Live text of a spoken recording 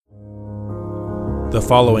The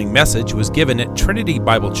following message was given at Trinity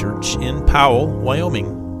Bible Church in Powell, Wyoming.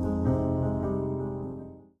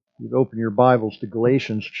 You'd open your Bibles to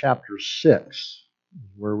Galatians chapter 6,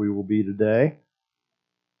 where we will be today.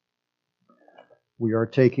 We are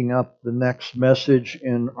taking up the next message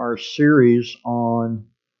in our series on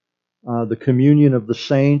the communion of the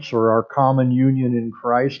saints, or our common union in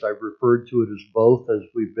Christ. I've referred to it as both as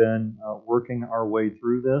we've been working our way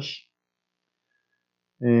through this.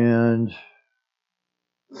 And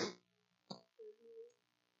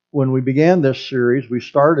when we began this series, we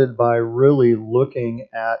started by really looking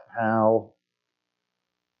at how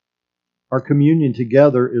our communion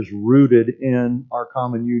together is rooted in our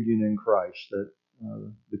common union in Christ. That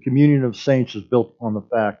the communion of saints is built on the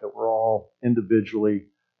fact that we're all individually,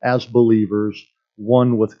 as believers,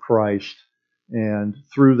 one with Christ. And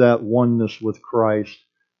through that oneness with Christ,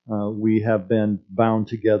 we have been bound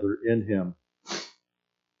together in Him.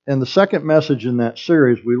 And the second message in that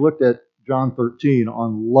series, we looked at John 13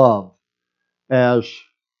 on love as,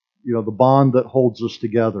 the bond that holds us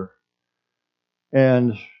together.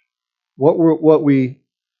 And what we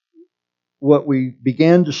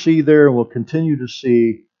began to see there and will continue to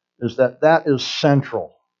see is that is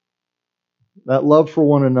central. That love for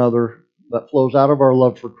one another that flows out of our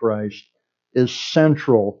love for Christ is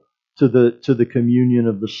central to the communion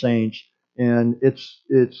of the saints, and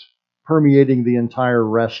it's permeating the entire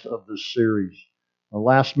rest of this series. The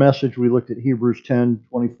last message we looked at Hebrews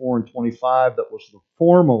 10:24 and 25. That was the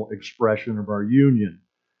formal expression of our union,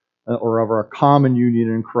 or of our common union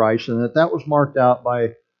in Christ, and that was marked out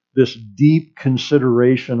by this deep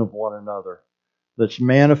consideration of one another that's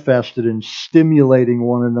manifested in stimulating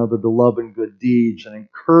one another to love and good deeds and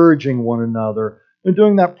encouraging one another, and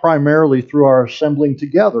doing that primarily through our assembling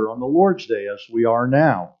together on the Lord's Day as we are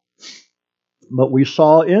now. But we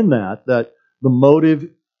saw in that the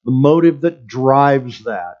motive that drives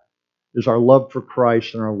that is our love for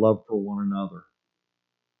Christ and our love for one another.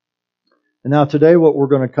 And now today what we're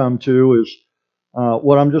going to come to is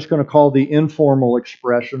what I'm just going to call the informal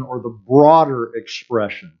expression, or the broader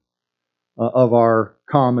expression of our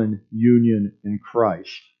common union in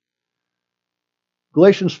Christ.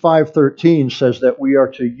 Galatians 5:13 says that we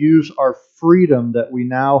are to use our freedom that we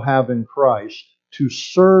now have in Christ to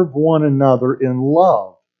serve one another in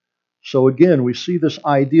love. So again, we see this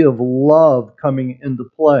idea of love coming into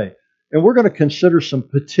play. And we're going to consider some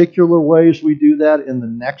particular ways we do that in the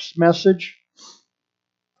next message.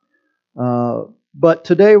 But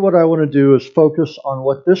today what I want to do is focus on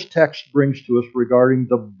what this text brings to us regarding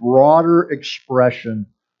the broader expression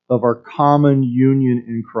of our common union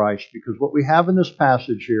in Christ. Because what we have in this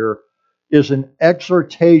passage here is an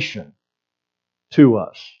exhortation to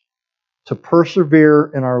us to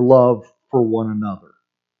persevere in our love for one another.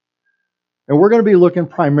 And we're going to be looking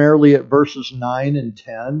primarily at verses 9 and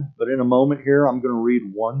 10, but in a moment here I'm going to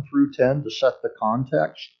read 1 through 10 to set the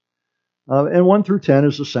context. And 1 through 10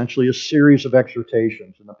 is essentially a series of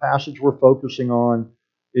exhortations. And the passage we're focusing on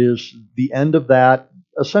is the end of that,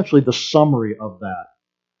 essentially the summary of that.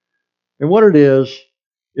 And what it is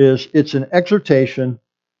it's an exhortation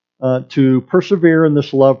to persevere in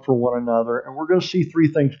this love for one another. And we're going to see three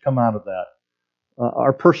things come out of that.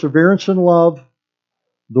 Our perseverance in love,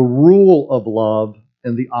 the rule of love,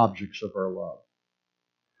 and the objects of our love.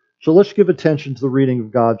 So let's give attention to the reading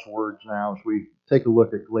of God's words now as we take a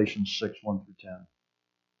look at Galatians 6, 1 through 10.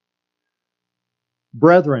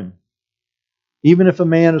 Brethren, even if a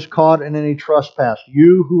man is caught in any trespass,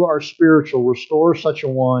 you who are spiritual, restore such a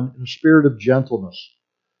one in a spirit of gentleness,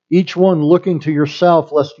 each one looking to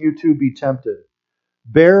yourself, lest you too be tempted.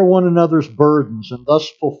 Bear one another's burdens, and thus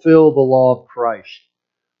fulfill the law of Christ.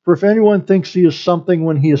 For if anyone thinks he is something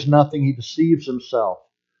when he is nothing, he deceives himself.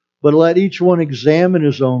 But let each one examine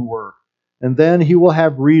his own work, and then he will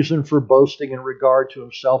have reason for boasting in regard to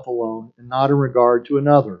himself alone, and not in regard to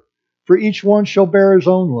another. For each one shall bear his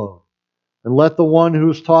own load. And let the one who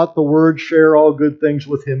is taught the word share all good things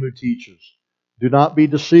with him who teaches. Do not be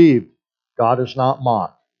deceived. God is not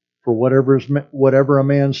mocked. For whatever a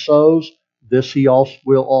man sows, this he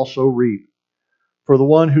will also reap. For the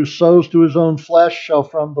one who sows to his own flesh shall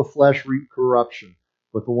from the flesh reap corruption.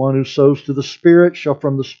 But the one who sows to the Spirit shall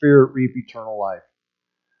from the Spirit reap eternal life.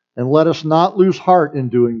 And let us not lose heart in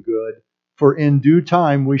doing good, for in due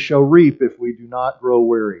time we shall reap if we do not grow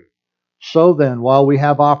weary. So then, while we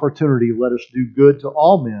have opportunity, let us do good to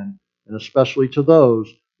all men, and especially to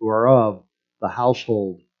those who are of the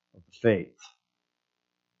household of the faith.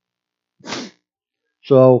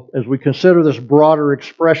 So, as we consider this broader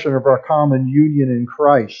expression of our common union in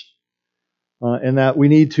Christ, and that we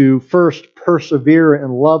need to first persevere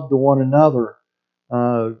in love to one another,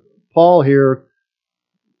 Paul here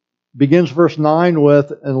Begins verse 9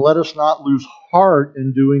 with, and let us not lose heart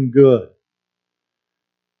in doing good.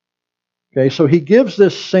 Okay, so he gives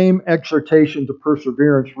this same exhortation to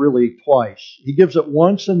perseverance really twice. He gives it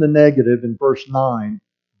once in the negative in verse 9,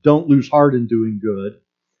 don't lose heart in doing good.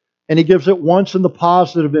 And he gives it once in the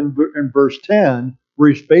positive in verse 10, where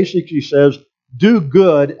he basically says, do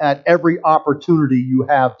good at every opportunity you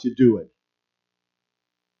have to do it.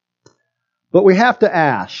 But we have to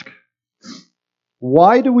ask,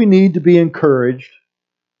 why do we need to be encouraged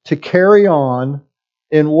to carry on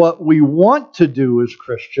in what we want to do as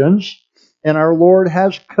Christians and our Lord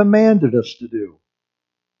has commanded us to do?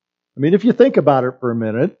 I mean, if you think about it for a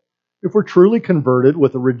minute, if we're truly converted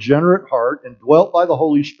with a regenerate heart and dwelt by the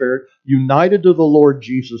Holy Spirit, united to the Lord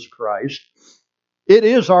Jesus Christ, it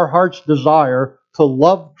is our heart's desire to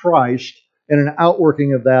love Christ, and an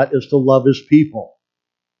outworking of that is to love His people.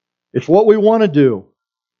 It's what we want to do.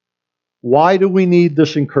 Why do we need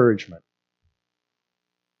this encouragement?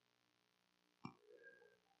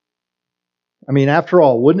 I mean, after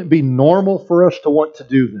all, wouldn't it be normal for us to want to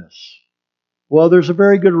do this? Well, there's a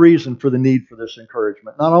very good reason for the need for this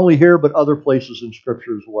encouragement, not only here, but other places in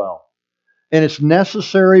Scripture as well. And it's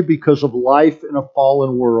necessary because of life in a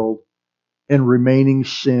fallen world and remaining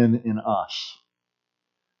sin in us.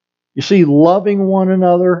 You see, loving one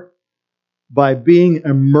another by being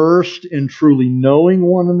immersed in truly knowing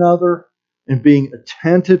one another and being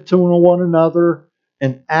attentive to one another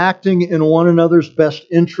and acting in one another's best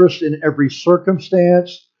interest in every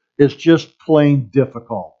circumstance is just plain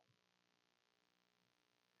difficult.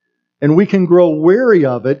 And we can grow weary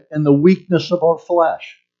of it in the weakness of our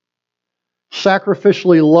flesh.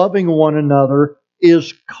 Sacrificially loving one another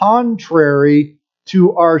is contrary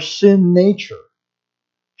to our sin nature.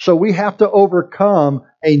 So we have to overcome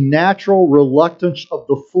a natural reluctance of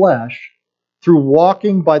the flesh through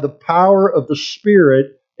walking by the power of the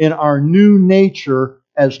Spirit in our new nature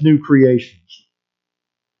as new creations.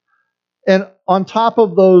 And on top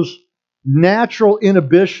of those natural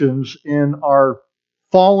inhibitions in our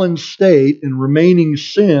fallen state and remaining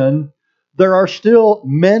sin, there are still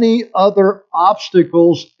many other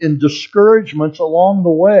obstacles and discouragements along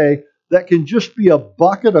the way that can just be a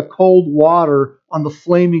bucket of cold water on the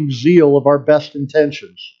flaming zeal of our best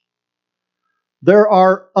intentions. There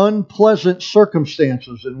are unpleasant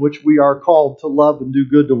circumstances in which we are called to love and do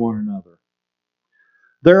good to one another.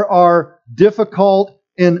 There are difficult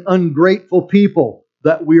and ungrateful people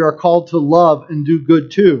that we are called to love and do good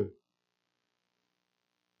to.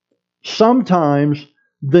 Sometimes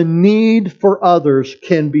the need for others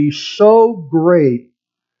can be so great,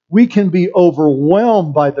 we can be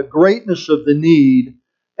overwhelmed by the greatness of the need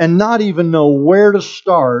and not even know where to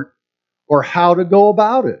start or how to go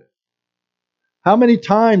about it. How many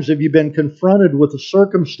times have you been confronted with a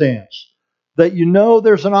circumstance that you know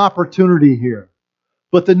there's an opportunity here,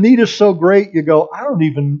 but the need is so great you go, I don't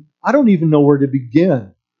even know where to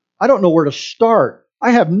begin. I don't know where to start.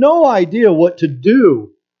 I have no idea what to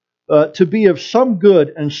do to be of some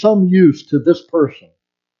good and some use to this person.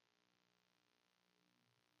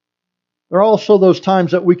 There are also those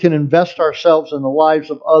times that we can invest ourselves in the lives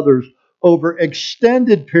of others over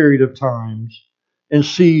extended period of times and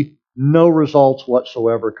see no results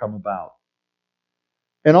whatsoever come about.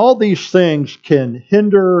 And all these things can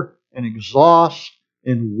hinder and exhaust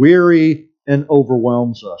and weary and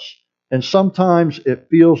overwhelms us. And sometimes it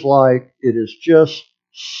feels like it is just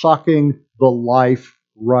sucking the life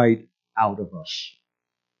right out of us.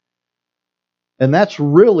 And that's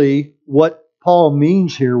really what Paul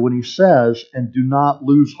means here when he says, and do not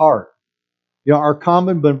lose heart. You know, our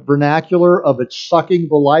common vernacular of it sucking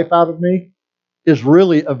the life out of me is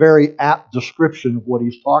really a very apt description of what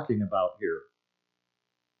he's talking about here.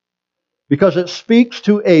 Because it speaks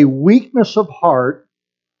to a weakness of heart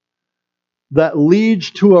that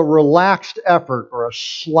leads to a relaxed effort or a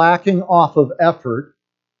slacking off of effort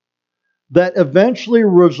that eventually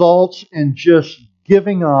results in just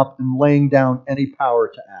giving up and laying down any power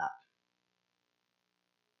to act.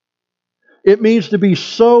 It means to be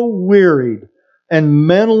so wearied and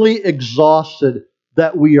mentally exhausted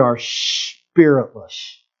that we are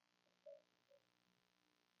spiritless.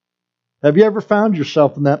 Have you ever found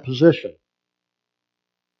yourself in that position?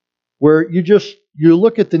 Where you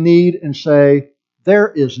look at the need and say, there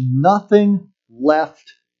is nothing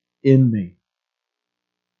left in me.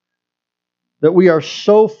 That we are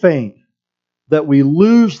so faint that we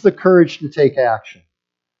lose the courage to take action.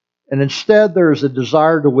 And instead there is a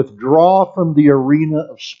desire to withdraw from the arena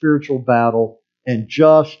of spiritual battle and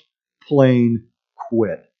just plain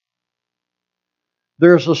quit.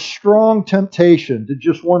 There's a strong temptation to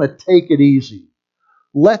just want to take it easy.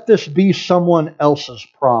 Let this be someone else's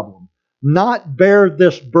problem. not bear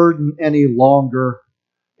this burden any longer,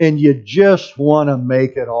 and you just want to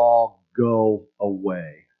make it all go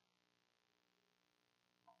away.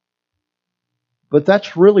 But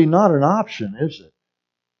that's really not an option, is it?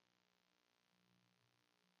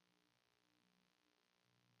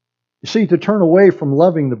 You see, to turn away from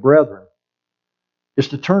loving the brethren is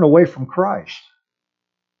to turn away from Christ.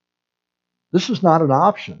 This is not an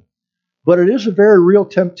option, but it is a very real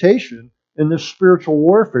temptation in this spiritual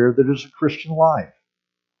warfare that is a Christian life.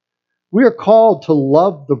 We are called to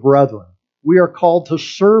love the brethren. We are called to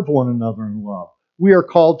serve one another in love. We are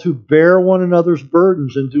called to bear one another's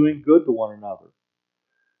burdens and doing good to one another.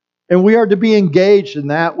 And we are to be engaged in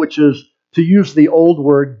that which is, to use the old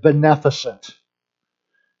word, beneficent.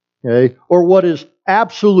 Okay? Or what is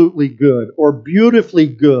absolutely good or beautifully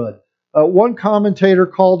good. One commentator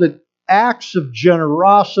called it acts of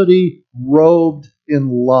generosity robed in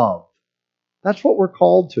love. That's what we're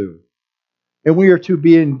called to. And we are to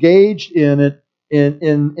be engaged in it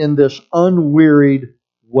in this unwearied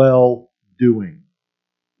well-doing.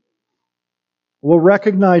 Well,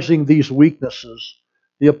 recognizing these weaknesses,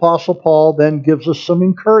 the Apostle Paul then gives us some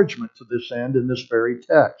encouragement to this end in this very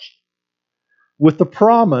text, with the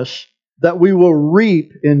promise that we will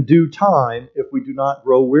reap in due time if we do not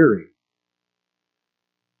grow weary.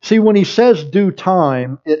 See, when he says due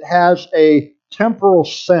time, it has a temporal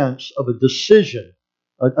sense of a decision,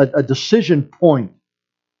 a decision point.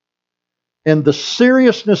 And the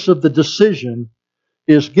seriousness of the decision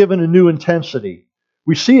is given a new intensity.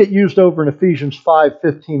 We see it used over in Ephesians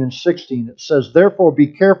 5:15 and 16. It says, "Therefore be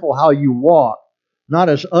careful how you walk, not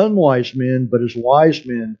as unwise men, but as wise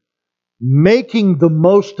men, making the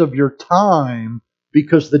most of your time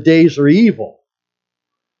because the days are evil."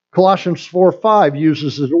 Colossians 4:5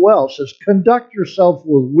 uses it well. It says, "Conduct yourself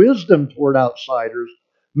with wisdom toward outsiders,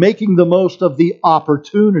 making the most of the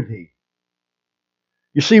opportunity."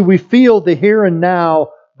 You see, we feel the here and now,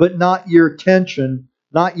 but not yet tension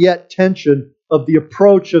of the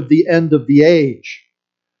approach of the end of the age.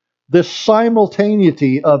 This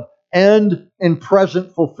simultaneity of end and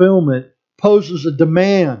present fulfillment poses a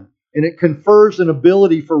demand, and it confers an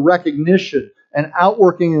ability for recognition and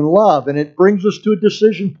outworking in love, and it brings us to a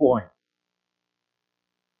decision point.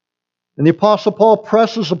 And the Apostle Paul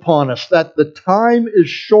presses upon us that the time is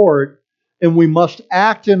short and we must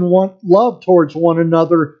act in love towards one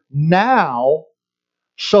another now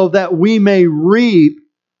so that we may reap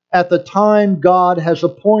at the time God has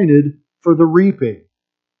appointed for the reaping.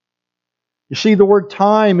 You see, the word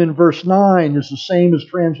time in verse 9 is the same as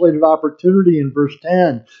translated opportunity in verse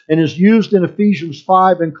 10, and is used in Ephesians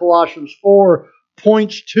 5 and Colossians 4,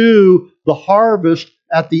 points to the harvest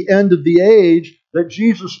at the end of the age that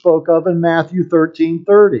Jesus spoke of in Matthew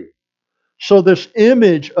 13:30. So this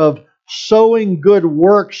image of sowing good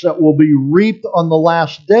works that will be reaped on the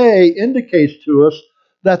last day indicates to us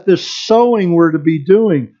that this sowing we're to be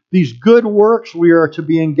doing, these good works we are to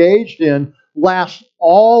be engaged in, lasts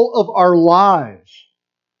all of our lives.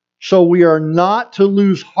 So we are not to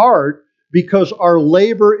lose heart because our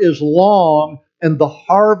labor is long and the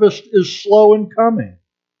harvest is slow in coming.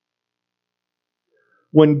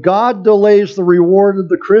 When God delays the reward of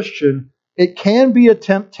the Christian, it can be a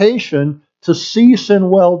temptation to cease in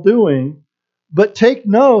well-doing, but take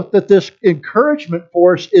note that this encouragement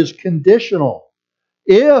for us is conditional.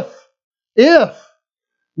 If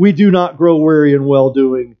we do not grow weary in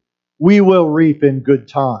well-doing, we will reap in good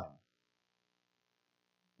time.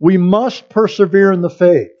 We must persevere in the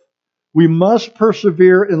faith. We must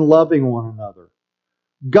persevere in loving one another.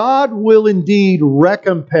 God will indeed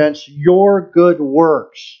recompense your good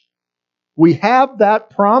works. We have that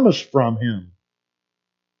promise from Him.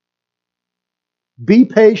 Be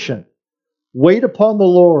patient. Wait upon the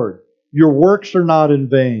Lord. Your works are not in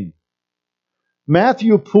vain.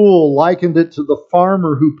 Matthew Poole likened it to the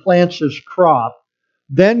farmer who plants his crop,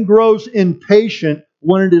 then grows impatient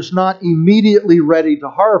when it is not immediately ready to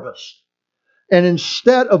harvest. And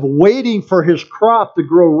instead of waiting for his crop to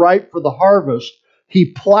grow ripe for the harvest,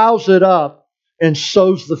 he plows it up and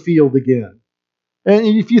sows the field again. And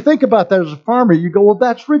if you think about that as a farmer, you go, well,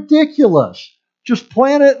 that's ridiculous. Just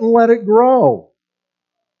plant it and let it grow.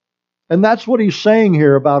 And that's what he's saying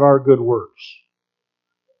here about our good works.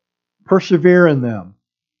 Persevere in them.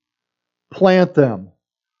 Plant them.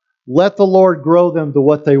 Let the Lord grow them to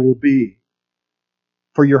what they will be.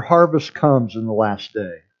 For your harvest comes in the last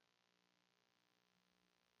day.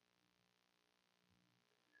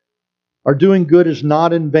 Our doing good is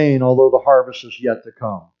not in vain, although the harvest is yet to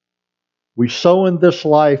come. We sow in this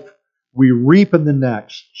life, we reap in the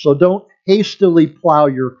next. So don't hastily plow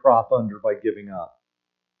your crop under by giving up.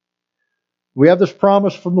 We have this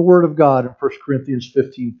promise from the Word of God in 1 Corinthians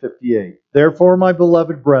 15:58. Therefore, my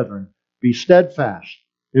beloved brethren, be steadfast,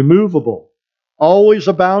 immovable, always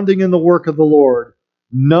abounding in the work of the Lord,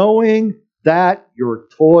 knowing that your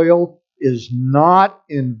toil is not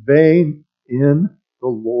in vain in the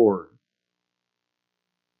Lord.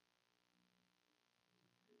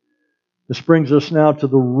 This brings us now to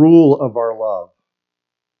the rule of our love,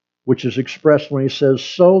 which is expressed when he says,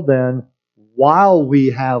 so then, while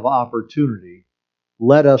we have opportunity,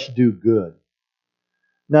 let us do good.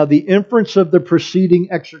 Now, the inference of the preceding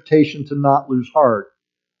exhortation to not lose heart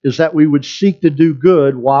is that we would seek to do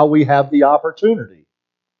good while we have the opportunity.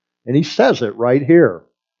 And he says it right here.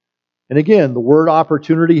 And again, the word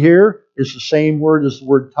opportunity here is the same word as the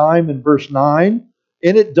word time in verse 9.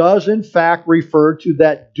 And it does, in fact, refer to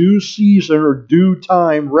that due season or due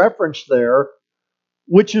time reference there,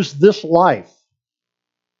 which is this life.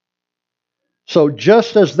 So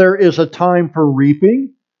just as there is a time for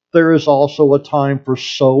reaping, there is also a time for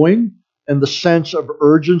sowing. And the sense of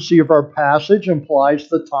urgency of our passage implies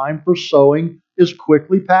the time for sowing is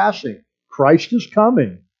quickly passing. Christ is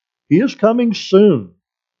coming. He is coming soon.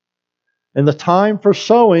 And the time for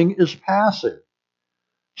sowing is passing.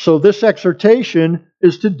 So this exhortation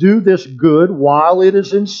is to do this good while it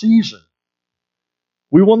is in season.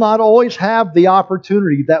 We will not always have the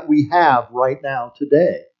opportunity that we have right now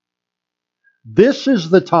today. This is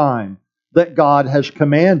the time that God has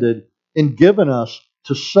commanded and given us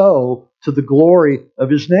to sow to the glory of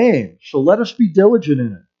His name. So let us be diligent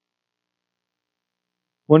in it.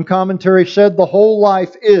 One commentary said the whole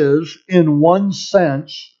life is, in one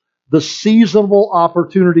sense, the seasonable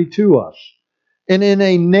opportunity to us. And in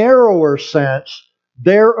a narrower sense,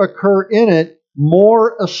 there occur in it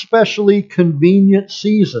more especially convenient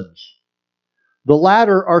seasons. The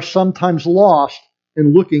latter are sometimes lost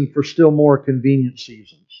in looking for still more convenient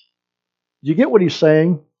seasons. Do you get what he's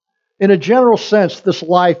saying? In a general sense, this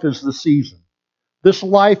life is the season. This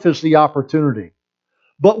life is the opportunity.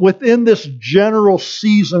 But within this general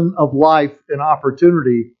season of life and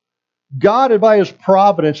opportunity, God, by His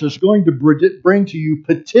providence, is going to bring to you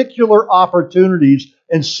particular opportunities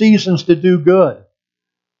and seasons to do good.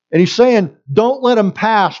 And He's saying, don't let them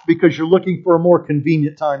pass because you're looking for a more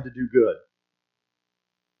convenient time to do good.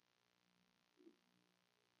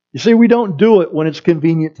 You see, we don't do it when it's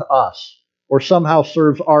convenient to us or somehow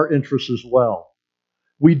serves our interests as well.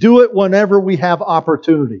 We do it whenever we have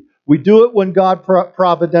opportunity. We do it when God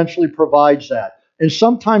providentially provides that. And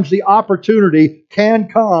sometimes the opportunity can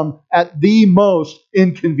come at the most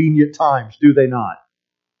inconvenient times, do they not?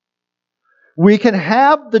 We can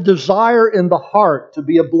have the desire in the heart to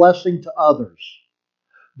be a blessing to others.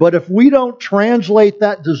 But if we don't translate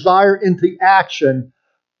that desire into action,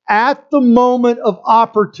 at the moment of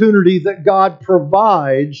opportunity that God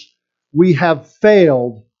provides, we have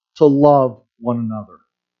failed to love one another.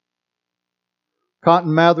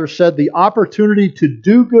 Cotton Mather said, the opportunity to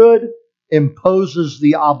do good imposes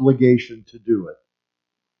the obligation to do it.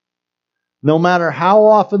 No matter how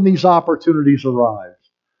often these opportunities arise,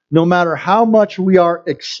 no matter how much we are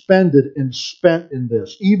expended and spent in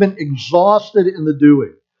this, even exhausted in the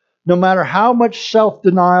doing, no matter how much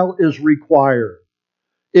self-denial is required,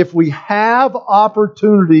 if we have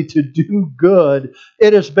opportunity to do good,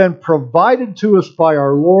 it has been provided to us by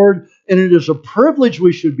our Lord, and it is a privilege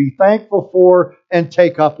we should be thankful for and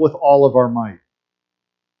take up with all of our might.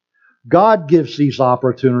 God gives these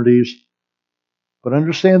opportunities, but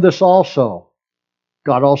understand this also.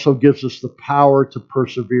 God also gives us the power to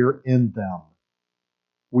persevere in them.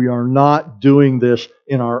 We are not doing this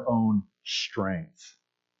in our own strength.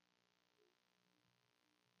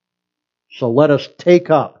 So let us take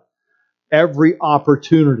up every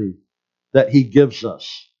opportunity that He gives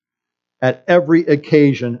us at every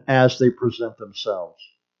occasion as they present themselves.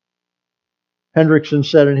 Hendrickson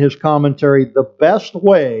said in his commentary, the best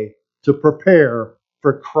way to prepare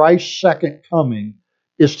for Christ's second coming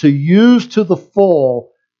is to use to the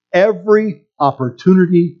full every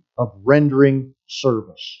opportunity of rendering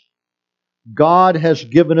service. God has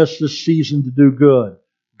given us this season to do good.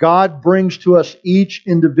 God brings to us each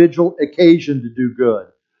individual occasion to do good.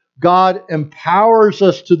 God empowers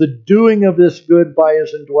us to the doing of this good by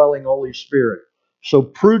His indwelling Holy Spirit. So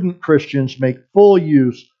prudent Christians make full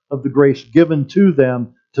use of the grace given to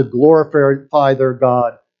them to glorify their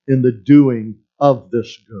God in the doing of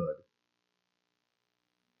this good.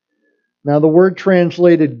 Now the word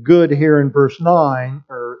translated good here in verse 9,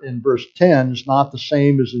 or in verse 10, is not the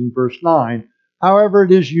same as in verse 9. However,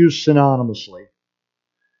 it is used synonymously.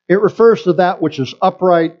 It refers to that which is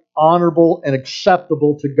upright, honorable, and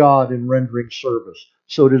acceptable to God in rendering service.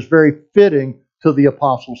 So it is very fitting to the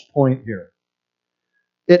apostle's point here.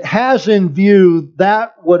 It has in view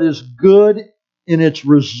that what is good in its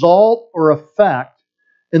result or effect,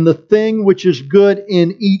 and the thing which is good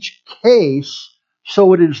in each case,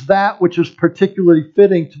 so it is that which is particularly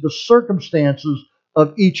fitting to the circumstances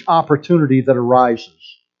of each opportunity that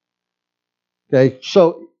arises. Okay,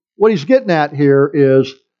 so what he's getting at here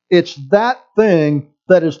is it's that thing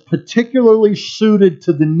that is particularly suited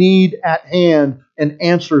to the need at hand and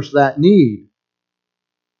answers that need.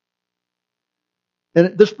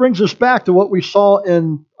 And this brings us back to what we saw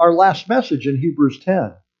in our last message in Hebrews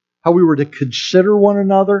 10, how we were to consider one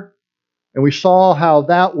another, and we saw how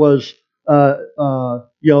that was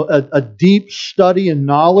a deep study and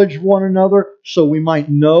knowledge of one another, so we might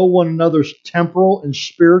know one another's temporal and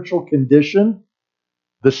spiritual condition.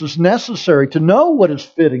 This is necessary to know what is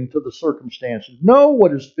fitting to the circumstances, know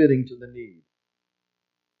what is fitting to the need.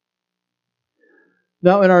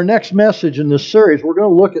 Now, in our next message in this series, we're going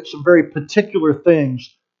to look at some very particular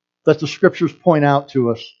things that the Scriptures point out to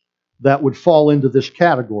us that would fall into this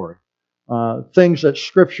category. Things that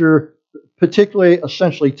Scripture particularly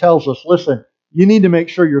essentially tells us, listen, you need to make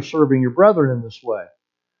sure you're serving your brethren in this way.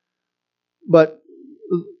 But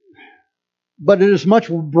it is much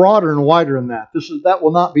broader and wider than that. That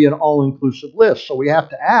will not be an all-inclusive list. So we have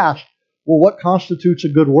to ask, well, what constitutes a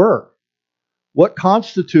good work? What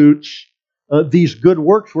constitutes these good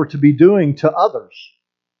works we're to be doing to others?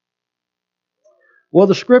 Well,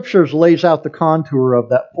 the Scriptures lays out the contour of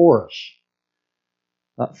that for us.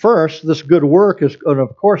 First, this good work is going to,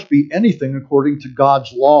 of course, be anything according to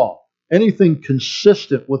God's law, anything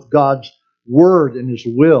consistent with God's Word and His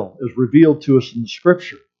will is revealed to us in the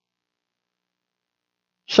Scripture.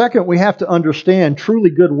 Second, we have to understand truly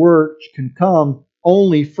good works can come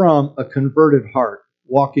only from a converted heart,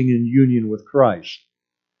 walking in union with Christ.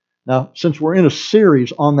 Now, since we're in a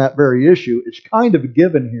series on that very issue, it's kind of a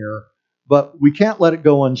given here, but we can't let it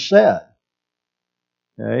go unsaid.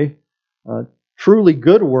 Okay? Truly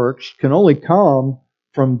good works can only come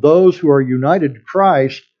from those who are united to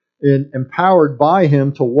Christ and empowered by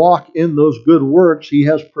Him to walk in those good works He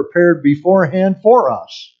has prepared beforehand for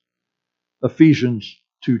us. Ephesians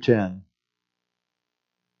 2:10.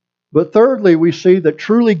 But thirdly, we see that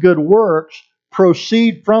truly good works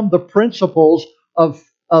proceed from the principles of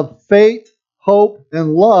faith, hope,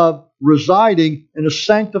 and love residing in a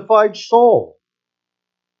sanctified soul.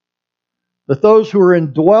 That those who are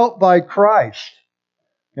indwelt by Christ,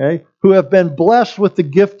 okay, who have been blessed with the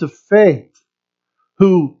gift of faith,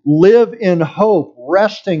 who live in hope,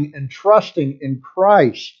 resting and trusting in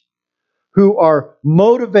Christ, who are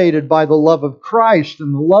motivated by the love of Christ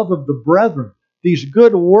and the love of the brethren, these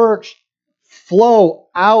good works flow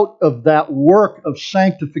out of that work of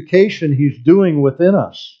sanctification He's doing within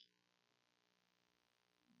us.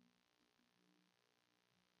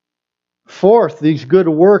 Fourth, these good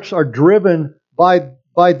works are driven by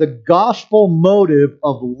the gospel motive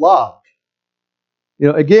of love.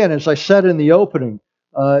 Again, as I said in the opening,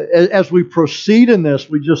 as we proceed in this,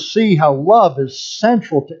 we just see how love is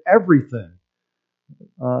central to everything.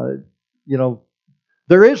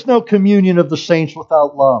 There is no communion of the saints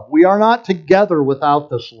without love. We are not together without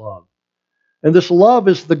this love. And this love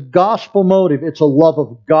is the gospel motive. It's a love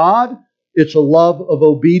of God. It's a love of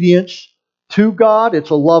obedience to God. It's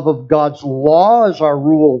a love of God's law as our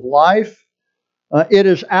rule of life. It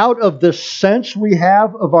is out of this sense we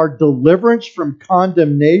have of our deliverance from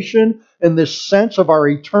condemnation and this sense of our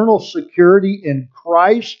eternal security in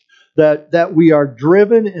Christ that we are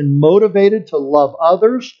driven and motivated to love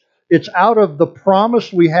others. It's out of the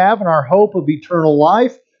promise we have and our hope of eternal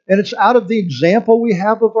life, and it's out of the example we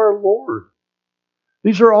have of our Lord.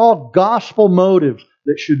 These are all gospel motives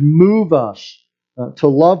that should move us to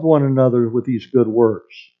love one another with these good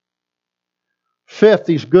works. Fifth,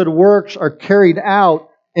 these good works are carried out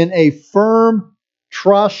in a firm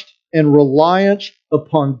trust and reliance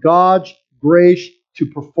upon God's grace to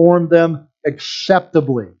perform them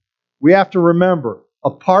acceptably. We have to remember,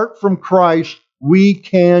 apart from Christ, we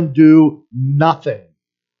can do nothing.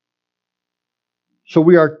 So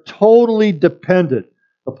we are totally dependent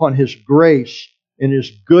upon His grace and His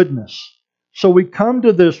goodness. So we come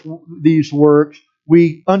to these works,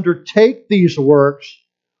 we undertake these works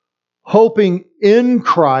hoping in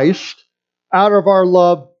Christ, out of our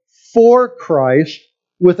love for Christ,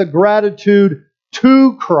 with a gratitude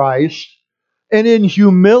to Christ, and in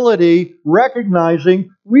humility recognizing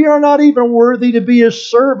we are not even worthy to be His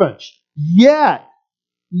servants. Yet,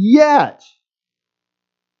 He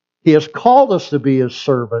has called us to be His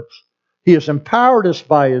servants. He has empowered us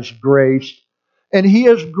by His grace, and He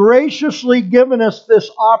has graciously given us this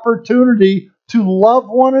opportunity to love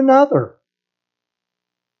one another.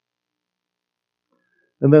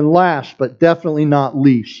 And then last, but definitely not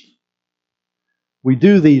least, we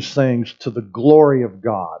do these things to the glory of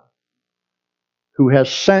God, who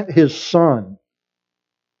has sent His Son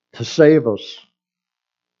to save us.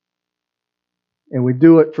 And we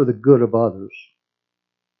do it for the good of others.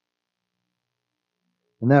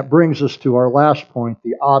 And that brings us to our last point,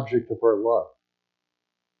 the object of our love.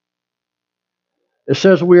 It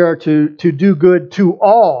says we are to do good to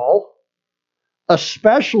all,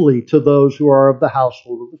 especially to those who are of the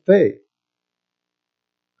household of the faith.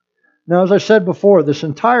 Now, as I said before, this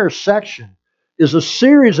entire section is a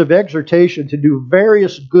series of exhortation to do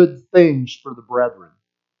various good things for the brethren.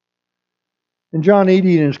 And John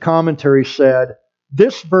Eady in his commentary said,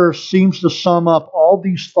 this verse seems to sum up all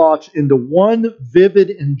these thoughts into one vivid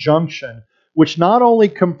injunction, which not only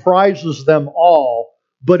comprises them all,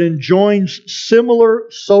 but enjoins similar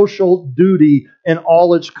social duty in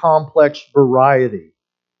all its complex variety.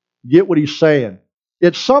 Get what he's saying?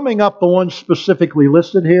 It's summing up the ones specifically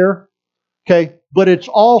listed here, okay, but it's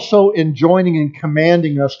also enjoining and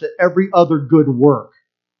commanding us to every other good work.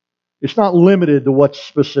 It's not limited to what's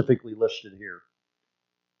specifically listed here.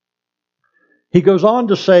 He goes on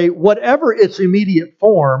to say, whatever its immediate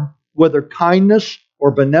form, whether kindness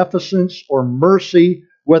or beneficence or mercy,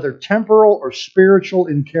 whether temporal or spiritual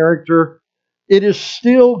in character, it is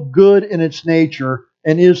still good in its nature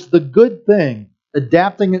and is the good thing,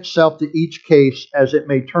 adapting itself to each case as it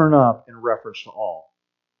may turn up in reference to all.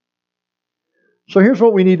 So here's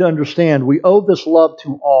what we need to understand. We owe this love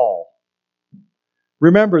to all.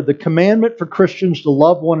 Remember, the commandment for Christians to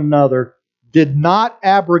love one another did not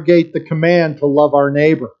abrogate the command to love our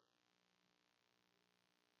neighbor.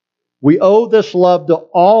 We owe this love to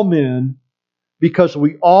all men because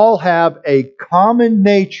we all have a common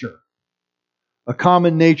nature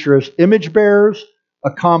as image bearers,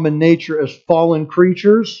 a common nature as fallen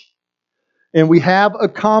creatures, and we have a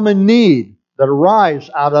common need that arises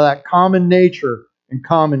out of that common nature and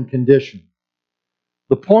common condition.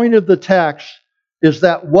 The point of the text is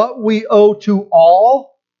that what we owe to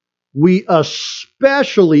all, we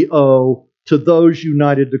especially owe to those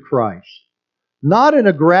united to Christ. Not in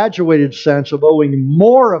a graduated sense of owing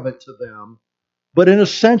more of it to them, but in a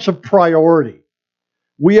sense of priority.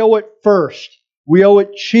 We owe it first. We owe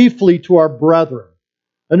it chiefly to our brethren.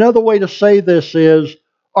 Another way to say this is,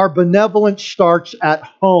 our benevolence starts at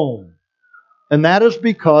home. And that is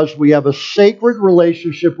because we have a sacred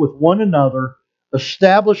relationship with one another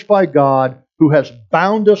established by God, who has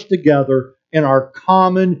bound us together in our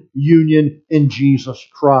common union in Jesus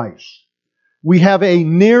Christ. We have a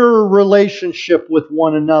nearer relationship with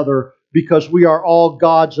one another because we are all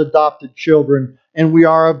God's adopted children and we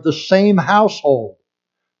are of the same household,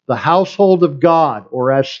 the household of God,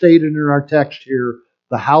 or as stated in our text here,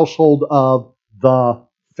 the household of the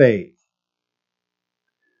faith.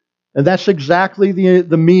 And that's exactly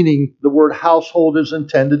the meaning the word household is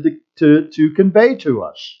intended to convey to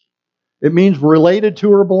us. It means related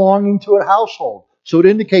to or belonging to a household. So it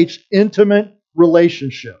indicates intimate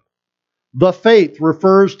relationship. The faith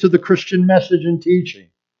refers to the Christian message and teaching.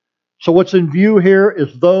 So what's in view here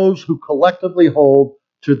is those who collectively hold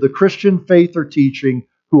to the Christian faith or teaching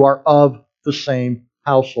who are of the same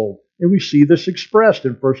household. And we see this expressed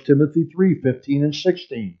in 1 Timothy 3:15 and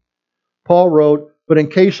 16. Paul wrote, "But in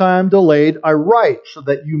case I am delayed, I write so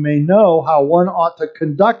that you may know how one ought to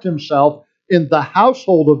conduct himself in the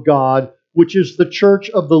household of God, which is the church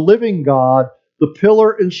of the living God, the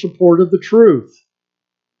pillar and support of the truth.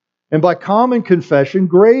 And by common confession,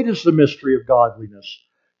 great is the mystery of godliness.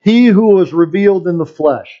 He who was revealed in the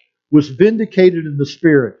flesh, was vindicated in the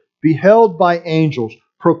spirit, beheld by angels,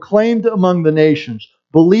 proclaimed among the nations,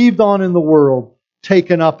 believed on in the world,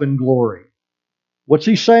 taken up in glory." What's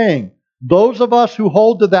he saying? Those of us who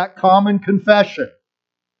hold to that common confession,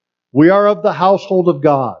 we are of the household of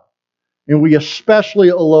God. And we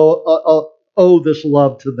especially owe this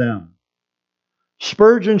love to them.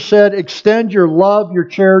 Spurgeon said, "Extend your love, your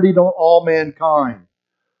charity to all mankind.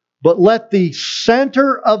 But let the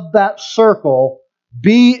center of that circle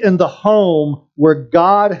be in the home where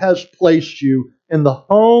God has placed you, in the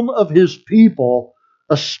home of His people,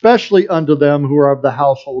 especially unto them who are of the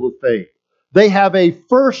household of faith." They have a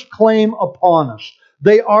first claim upon us.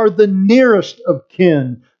 They are the nearest of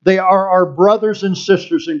kin. They are our brothers and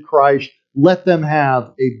sisters in Christ. Let them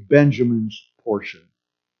have a Benjamin's portion.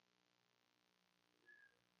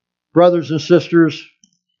 Brothers and sisters,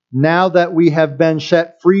 now that we have been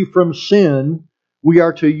set free from sin, we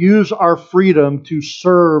are to use our freedom to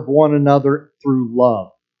serve one another through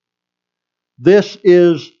love. This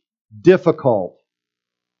is difficult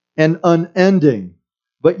and unending,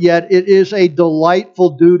 but yet it is a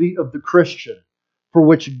delightful duty of the Christian for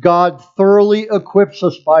which God thoroughly equips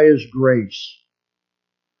us by His grace.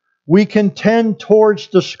 We can tend towards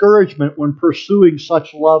discouragement when pursuing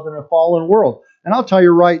such love in a fallen world. And I'll tell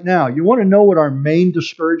you right now, you want to know what our main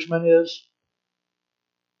discouragement is?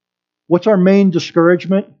 What's our main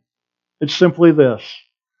discouragement? It's simply this: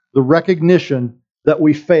 the recognition that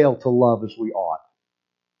we fail to love as we ought.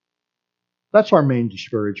 That's our main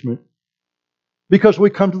discouragement. Because we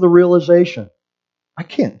come to the realization, I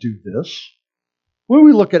can't do this. When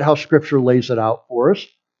we look at how Scripture lays it out for us,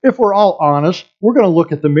 if we're all honest, we're going to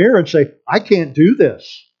look at the mirror and say, I can't do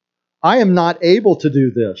this. I am not able to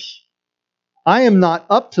do this. I am not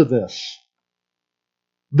up to this.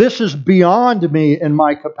 This is beyond me and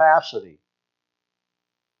my capacity.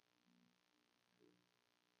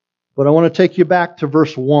 But I want to take you back to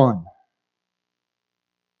verse 1.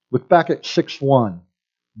 Look back at 6:1.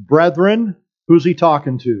 Brethren, who's he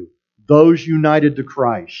talking to? Those united to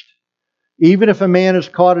Christ. Even if a man is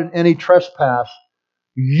caught in any trespass,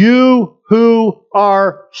 you who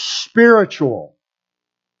are spiritual,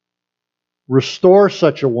 restore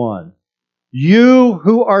such a one. You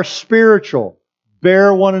who are spiritual,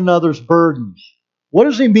 bear one another's burdens. What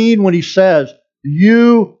does he mean when he says,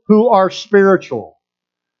 you who are spiritual?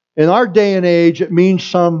 In our day and age, it means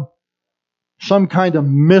some kind of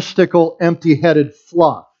mystical, empty-headed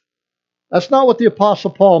fluff. That's not what the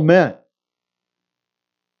Apostle Paul meant.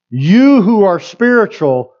 You who are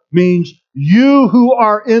spiritual means you who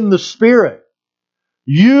are in the Spirit.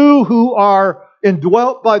 You who are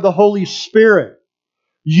indwelt by the Holy Spirit.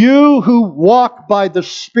 You who walk by the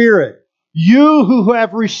Spirit. You who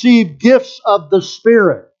have received gifts of the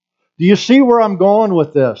Spirit. Do you see where I'm going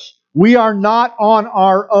with this? We are not on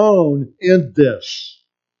our own in this.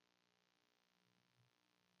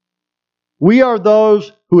 We are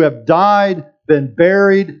those who have died, been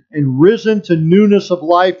buried, and risen to newness of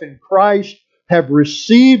life in Christ, have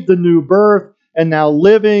received the new birth, and now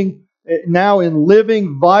in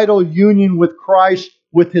living vital union with Christ,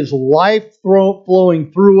 with His life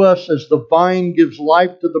flowing through us as the vine gives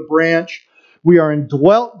life to the branch. We are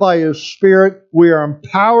indwelt by His Spirit. We are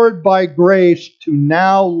empowered by grace to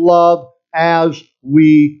now love as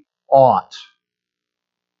we ought.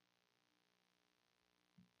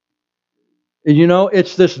 And you know,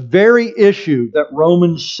 it's this very issue that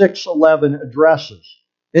Romans 6:11 addresses.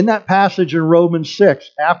 In that passage in Romans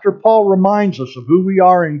 6, after Paul reminds us of who we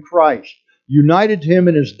are in Christ, united to Him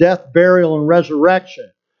in His death, burial, and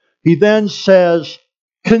resurrection, he then says,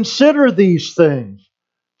 consider these things.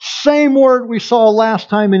 Same word we saw last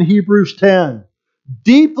time in Hebrews 10.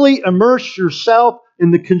 Deeply immerse yourself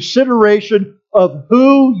in the consideration of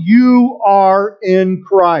who you are in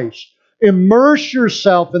Christ. Immerse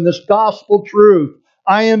yourself in this gospel truth.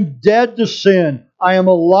 I am dead to sin. I am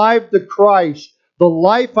alive to Christ. The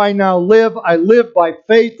life I now live, I live by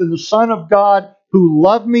faith in the Son of God who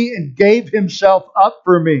loved me and gave Himself up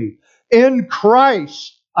for me. In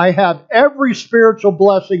Christ, I have every spiritual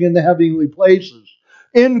blessing in the heavenly places.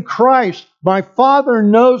 In Christ, my Father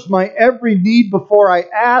knows my every need before I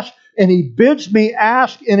ask, and He bids me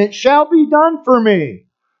ask, and it shall be done for me.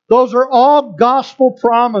 Those are all gospel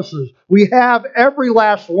promises. We have every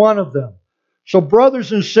last one of them. So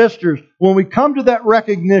brothers and sisters, when we come to that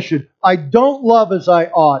recognition, I don't love as I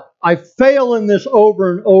ought. I fail in this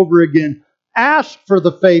over and over again. Ask for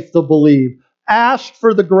the faith to believe. Ask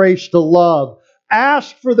for the grace to love.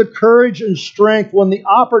 Ask for the courage and strength when the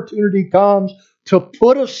opportunity comes to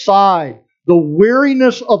put aside the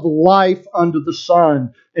weariness of life under the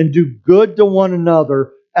sun and do good to one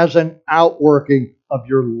another as an outworking of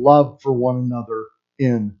your love for one another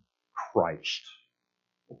in Christ.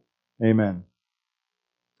 Amen.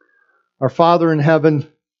 Our Father in heaven,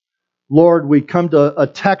 Lord, we come to a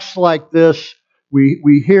text like this.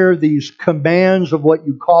 We hear these commands of what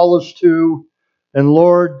you call us to. And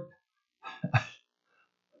Lord,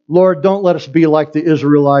 don't let us be like the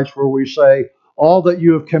Israelites where we say, all that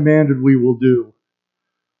you have commanded we will do.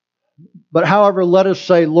 But however, let us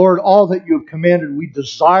say, Lord, all that you have commanded we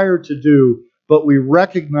desire to do, but we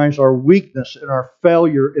recognize our weakness and our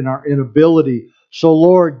failure and our inability. So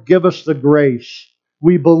Lord, give us the grace.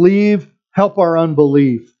 We believe, help our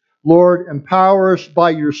unbelief. Lord, empower us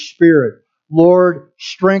by your Spirit. Lord,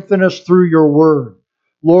 strengthen us through your word.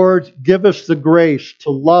 Lord, give us the grace to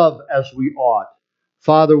love as we ought.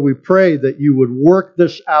 Father, we pray that you would work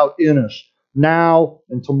this out in us now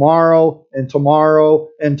and tomorrow and tomorrow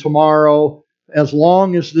and tomorrow, as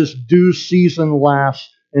long as this due season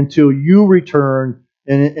lasts until you return,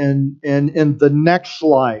 and in the next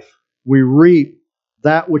life we reap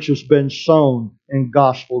that which has been sown in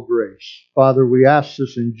gospel grace. Father, we ask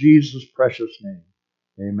this in Jesus' precious name.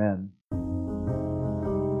 Amen.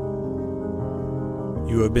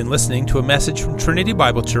 You have been listening to a message from Trinity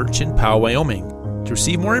Bible Church in Powell, Wyoming. To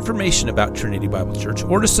receive more information about Trinity Bible Church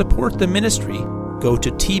or to support the ministry, go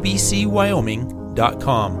to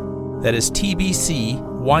tbcwyoming.com. That is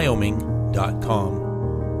tbcwyoming.com.